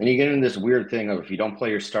then you get into this weird thing of if you don't play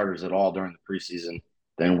your starters at all during the preseason,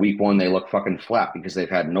 then week one they look fucking flat because they've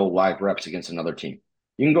had no live reps against another team.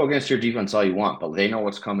 You can go against your defense all you want, but they know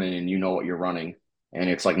what's coming and you know what you're running, and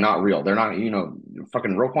it's like not real. They're not,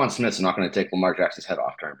 fucking Roquan Smith's not going to take Lamar Jackson's head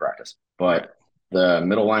off during practice, but the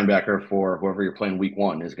middle linebacker for whoever you're playing week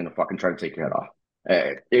one is going to fucking try to take your head off.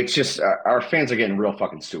 It's just our fans are getting real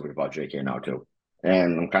fucking stupid about JK now too,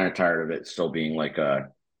 and I'm kind of tired of it still being like a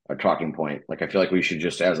talking point. Like, I feel like we should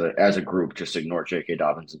just, as a group, just ignore J.K.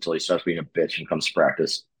 Dobbins until he starts being a bitch and comes to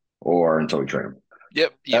practice, or until we trade him.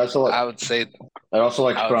 Yep. I would say. I'd also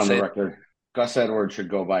like to put on the record, Gus Edwards should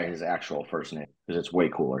go by his actual first name because it's way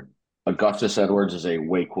cooler. Augustus Edwards is a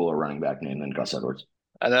way cooler running back name than Gus Edwards.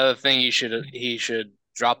 Another thing, he should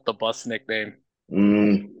drop the bus nickname.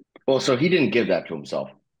 Well, so he didn't give that to himself.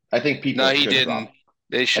 I think people. No, he didn't.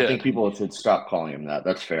 They should. I think people should stop calling him that.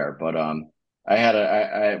 That's fair, but I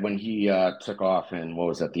had when he took off in, what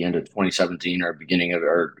was that, the end of 2017 or beginning of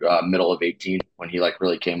middle of 18 when he like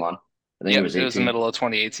really came on. I think it was 18. It was the middle of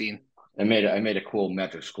 2018. I made a cool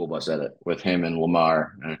Magic School Bus edit with him and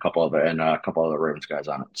Lamar and a couple other Ravens guys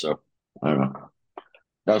on it. So I don't know.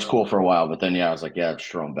 That was cool for a while, but then I was like, yeah, it's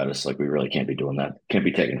Jerome Bettis. Like, we really can't be doing that. Can't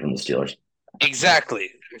be taken from the Steelers.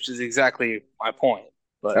 Exactly, which is exactly my point.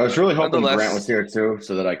 But I was really hoping Grant was here too,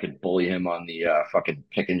 so that I could bully him on the fucking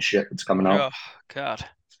picking shit that's coming out. Oh God,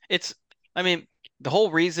 the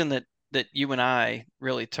whole reason that you and I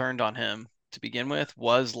really turned on him to begin with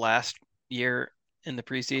was last year in the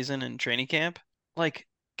preseason and training camp. Like,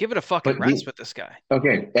 give it a fucking rest with this guy.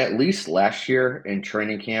 Okay, at least last year in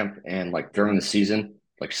training camp and like during the season,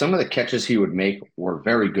 like some of the catches he would make were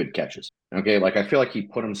very good catches. Okay, like I feel like he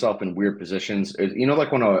put himself in weird positions.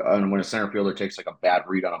 Like when a center fielder takes like a bad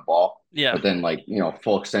read on a ball, but then like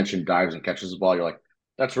full extension dives and catches the ball. You're like,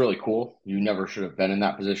 that's really cool. You never should have been in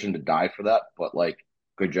that position to dive for that, but like,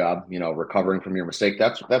 good job, recovering from your mistake.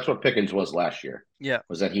 That's what Pickens was last year. Yeah,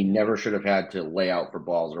 was that he never should have had to lay out for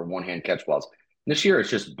balls or one hand catch balls. This year, it's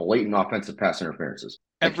just blatant offensive pass interferences.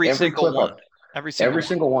 Every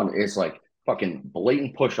single one is like fucking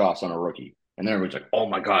blatant push-offs on a rookie. And then everybody's like, oh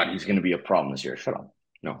my God, he's going to be a problem this year. Shut up.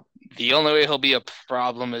 No. The only way he'll be a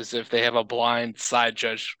problem is if they have a blind side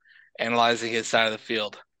judge analyzing his side of the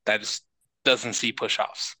field that just doesn't see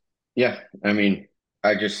push-offs. Yeah. I mean,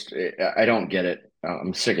 I don't get it.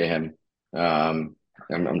 I'm sick of him.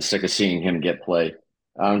 I'm sick of seeing him get play.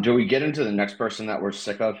 Do we get into the next person that we're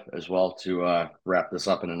sick of as well to wrap this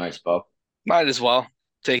up in a nice bow? Might as well.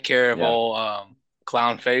 Take care of old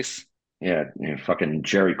clown face. Yeah, fucking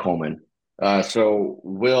Jerry Coleman. So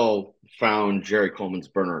Will found Jerry Coleman's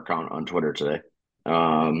burner account on Twitter today.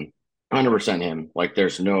 100% him. Like,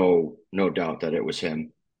 there's no doubt that it was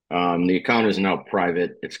him. The account is now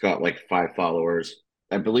private. It's got like 5 followers.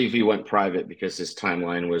 I believe he went private because his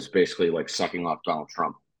timeline was basically like sucking off Donald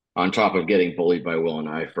Trump, on top of getting bullied by Will and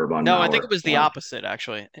I for about an No, I hour. think it was the opposite.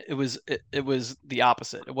 Actually, it was the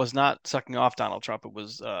opposite. It was not sucking off Donald Trump. It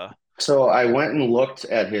was So I went and looked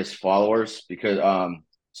at his followers because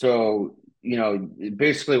so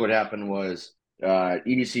basically what happened was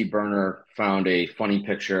EDC Burner found a funny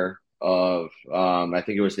picture of I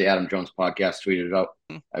think it was the Adam Jones podcast tweeted it up,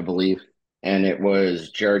 I believe. And it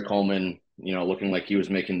was Jerry Coleman, looking like he was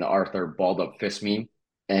making the Arthur balled up fist meme.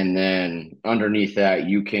 And then underneath that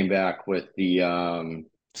you came back with the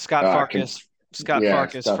Scott Farkas. Scott yeah,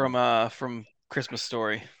 Farkas stuff. from Christmas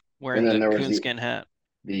Story, wearing And then the there was coonskin hat.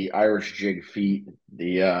 the Irish jig feet,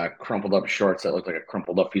 the crumpled up shorts that looked like a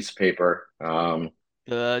crumpled up piece of paper.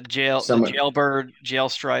 The Some jailbird jail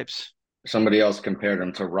stripes. Somebody else compared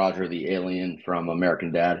him to Roger the alien from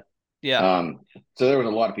American Dad. Yeah. So there was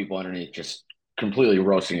a lot of people underneath just completely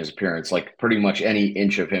roasting his appearance, like pretty much any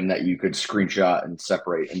inch of him that you could screenshot and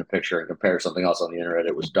separate in the picture and compare to something else on the internet,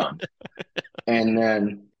 it was done. And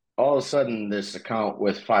then all of a sudden, this account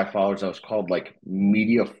with 5 followers that was called like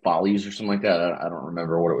Media Follies or something like that. I don't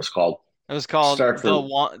remember what it was called. It was called Start for the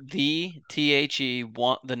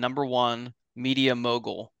number one media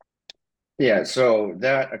mogul. Yeah, so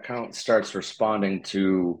that account starts responding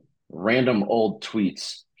to random old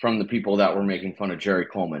tweets from the people that were making fun of Jerry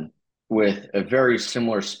Coleman with a very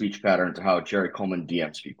similar speech pattern to how Jerry Coleman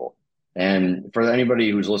DMs people. And for anybody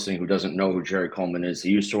who's listening who doesn't know who Jerry Coleman is, he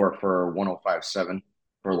used to work for 105.7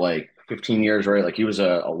 for like 15 years, right? Like he was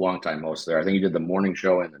a longtime host there. I think he did the morning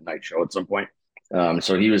show and the night show at some point.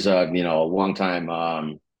 So he was a long time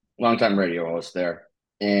radio host there.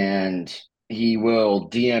 And he will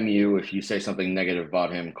DM you if you say something negative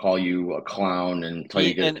about him, call you a clown, and tell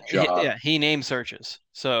you to get a job. He name searches,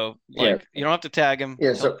 so Yeah. you don't have to tag him.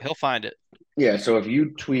 Yeah, so he'll find it. Yeah, so if you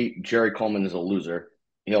tweet Jerry Coleman is a loser,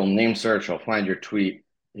 he'll name search, he'll find your tweet,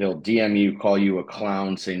 he'll DM you, call you a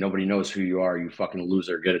clown, say nobody knows who you are, you fucking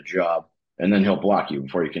loser, get a job, and then he'll block you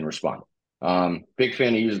before you can respond. Big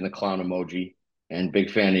fan of using the clown emoji, and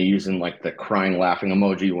big fan of using like the crying laughing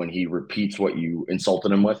emoji when he repeats what you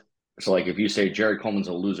insulted him with. So like if you say Jerry Coleman's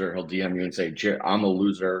a loser, he'll DM you and say, I'm a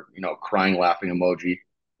loser, crying laughing emoji,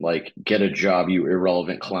 like get a job, you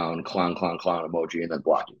irrelevant clown, clown, clown, clown emoji, and then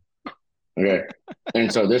block you. Okay.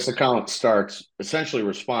 And so this account starts essentially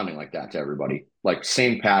responding like that to everybody. Like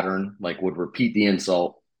same pattern, like would repeat the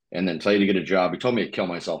insult and then tell you to get a job. He told me to kill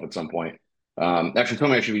myself at some point. Actually told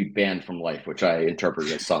me I should be banned from life, which I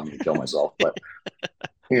interpreted as telling me to kill myself. But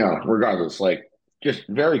regardless, like just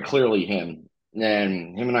very clearly him.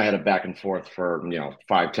 And him and I had a back and forth for 5-10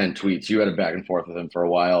 tweets. You had a back and forth with him for a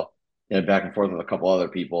while. You had a back and forth with a couple other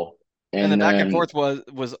people. And the back and forth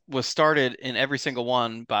was started in every single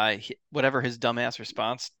one by whatever his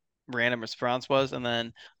dumbass random response was, and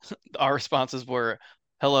then our responses were,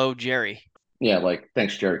 "Hello, Jerry." Yeah, like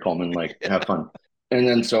thanks, Jerry Coleman. Like have fun. And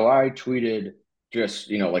then so I tweeted just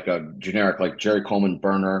like a generic like Jerry Coleman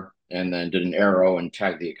burner, and then did an arrow and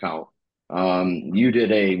tagged the account. You did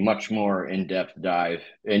a much more in-depth dive,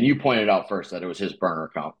 and you pointed out first that it was his burner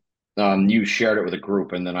account. You shared it with a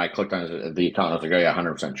group, and then I clicked on the account. I was like, "Oh yeah,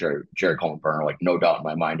 100% Jerry Coleman burner." Like no doubt in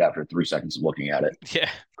my mind after 3 seconds of looking at it. Yeah,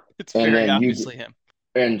 it's very obviously him.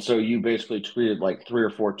 And so you basically tweeted like 3 or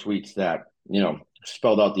 4 tweets that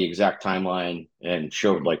spelled out the exact timeline and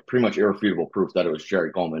showed like pretty much irrefutable proof that it was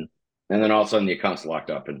Jerry Coleman. And then all of a sudden the account's locked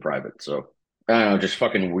up in private. So I don't know, just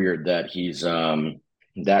fucking weird that he's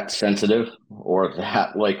that sensitive or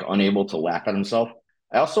that like unable to laugh at himself.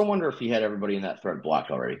 I also wonder if he had everybody in that thread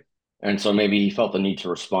blocked already. And so maybe he felt the need to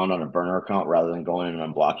respond on a burner account rather than going in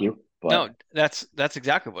and unblock you. But no, that's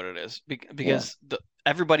exactly what it is. Because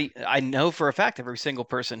everybody, I know for a fact, every single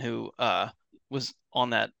person who was on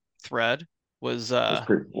that thread was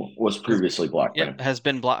previously blocked. Yeah, has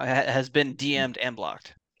been DM'd and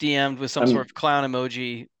blocked. DM'd with some sort of clown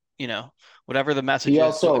emoji, whatever the message is. He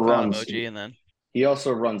also runs emoji, and then he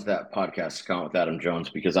also runs that podcast account with Adam Jones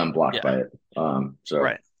because I'm blocked by it. So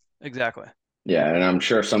right, exactly. Yeah, and I'm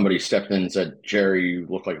sure somebody stepped in and said, "Jerry, you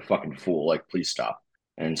look like a fucking fool. Like, please stop."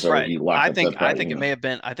 And so he locked up I think it may have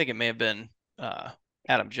been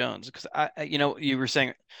Adam Jones, because you were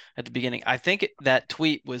saying at the beginning, I think that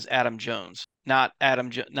tweet was Adam Jones, not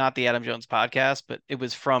the Adam Jones podcast, but it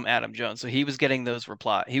was from Adam Jones. So he was getting those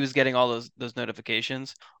he was getting all those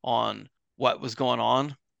notifications on what was going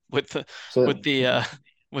on with the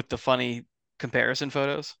funny comparison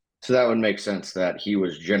photos. So that would make sense that he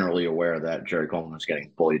was generally aware that Jerry Coleman was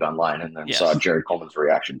getting bullied online, and then saw Jerry Coleman's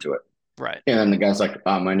reaction to it. Right. And then the guy's like,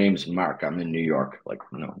 my name's Mark. I'm in New York. Like,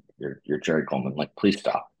 no, you're Jerry Coleman. Like, please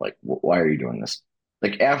stop. Like, why are you doing this?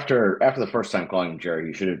 Like, after the first time calling him Jerry,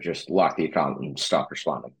 he should have just locked the account and stopped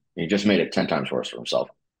responding. He just made it 10 times worse for himself.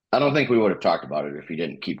 I don't think we would have talked about it if he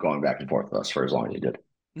didn't keep going back and forth with us for as long as he did.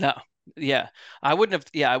 No. Yeah. I wouldn't have.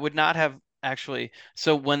 Yeah, I would not have actually.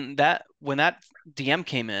 So when that DM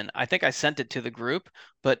came in, I think I sent it to the group,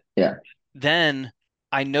 but Yeah. then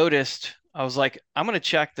I noticed, I was like, I'm gonna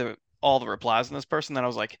check all the replies on this person. Then I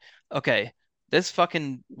was like, okay, this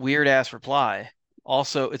fucking weird ass reply.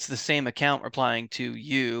 Also, it's the same account replying to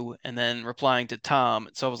you and then replying to Tom.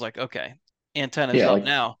 So I was like, okay, antenna's up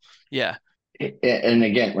now. Yeah. And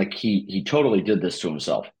again, like he totally did this to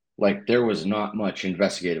himself. Like there was not much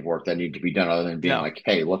investigative work that needed to be done other than being like,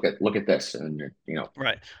 hey, look at this, and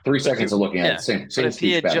right. 3 seconds of looking at it, same But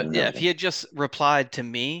speech pattern. if he had just replied to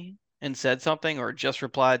me and said something, or just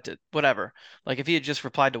replied to whatever, like if he had just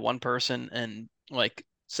replied to one person and like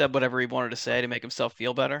said whatever he wanted to say to make himself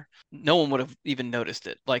feel better, no one would have even noticed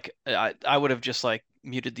it. Like I would have just like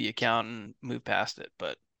muted the account and moved past it.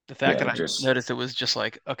 But the fact that I noticed it was just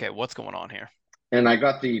like, okay, what's going on here? And I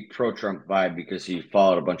got the pro-Trump vibe because he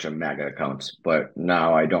followed a bunch of MAGA accounts, but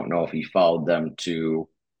now I don't know if he followed them to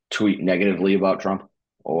tweet negatively about Trump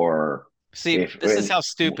or. See, this is how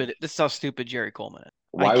stupid Jerry Coleman is.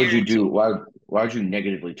 Why would you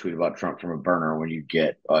negatively tweet about Trump from a burner when you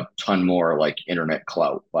get a ton more like internet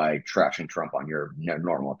clout by trashing Trump on your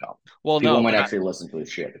normal account? Well, people might actually listen to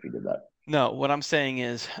his shit if he did that. No, what I'm saying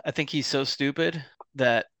is I think he's so stupid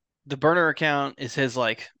that the burner account is his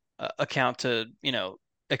like account to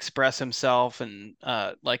express himself and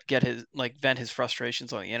like get his vent his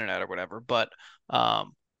frustrations on the internet or whatever. But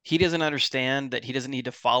he doesn't understand that he doesn't need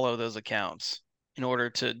to follow those accounts in order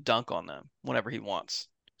to dunk on them whenever he wants.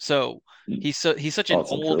 So he's such an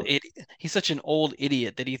old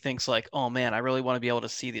idiot that he thinks like, oh man, I really want to be able to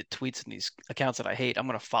see the tweets in these accounts that I hate. I'm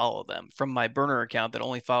going to follow them from my burner account that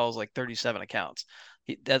only follows like 37 accounts.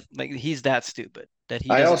 He's that stupid that he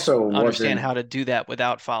doesn't understand how to do that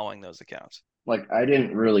without following those accounts. Like I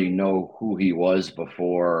didn't really know who he was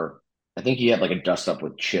before. I think he had like a dust up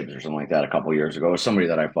with Chibs or something like that a couple of years ago. It was somebody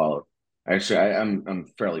that I followed. Actually, I'm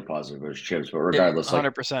fairly positive it was Chibs, but regardless,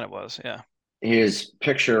 100% it was. Yeah. His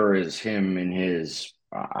picture is him in his,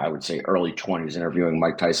 I would say, early 20s interviewing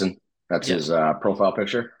Mike Tyson. That's his profile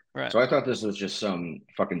picture. Right. So I thought this was just some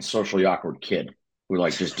fucking socially awkward kid who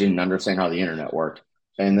like just didn't understand how the internet worked.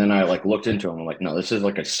 And then I like looked into him and like, no, this is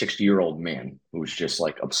like a 60-year-old man who's just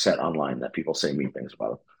like upset online that people say mean things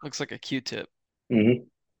about him. Looks like a Q-tip. Mm-hmm.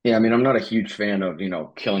 Yeah, I mean, I'm not a huge fan of,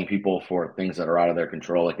 killing people for things that are out of their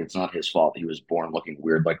control. Like, it's not his fault he was born looking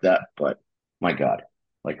weird like that. But my God,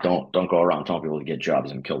 like, don't go around telling people to get jobs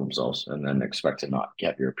and kill themselves and then expect to not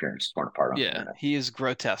have your appearance torn apart. Yeah, he is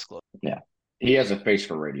grotesque. Yeah, he has a face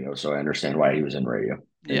for radio, so I understand why he was in radio.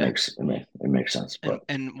 It makes sense. But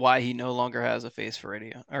and why he no longer has a face for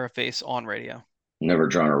radio or a face on radio. Never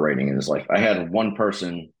drawn a rating in his life. I had one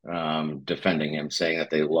person defending him, saying that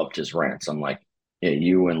they loved his rants. I'm like, yeah,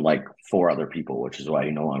 you and like 4 other people, which is why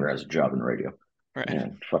he no longer has a job in radio.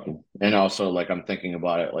 Right. And also, like, I'm thinking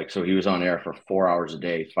about it. Like, so he was on air for 4 hours a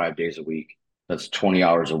day, 5 days a week. That's 20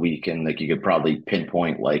 hours a week. And like, you could probably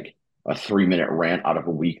pinpoint like a 3-minute rant out of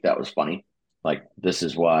a week that was funny. Like, this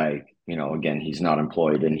is why, again, he's not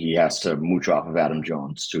employed and he has to mooch off of Adam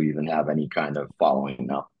Jones to even have any kind of following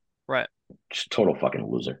now. Right. Just total fucking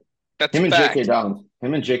loser. That's him and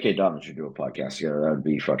J.K. Dobbins should do a podcast together. That would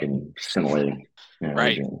be fucking scintillating.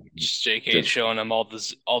 Right. Just J.K. showing him all the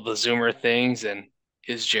Zoomer things and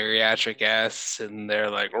his geriatric ass, and they're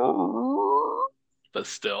like, but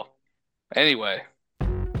still. Anyway,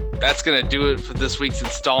 that's gonna do it for this week's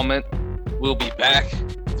installment. We'll be back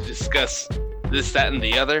to discuss this, that, and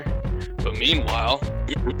the other. But meanwhile,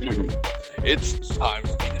 it's time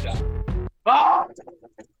for me to die. Ah!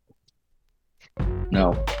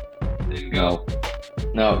 No. There you go.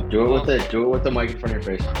 No, do it with the mic in front of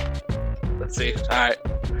your face. Let's see. All right.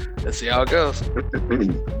 Let's see how it goes.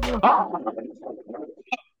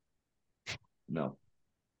 No.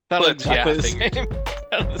 That looks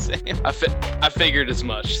the same. I figured as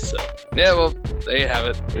much. So yeah, well, there you have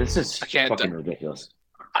it. This is fucking ridiculous.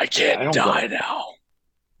 I can't die now.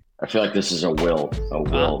 I feel like this is a will.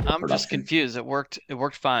 I'm just confused. It worked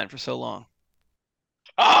fine for so long.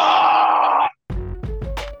 Ah!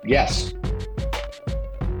 Yes.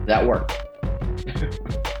 That worked.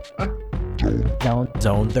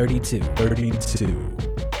 Zone 32.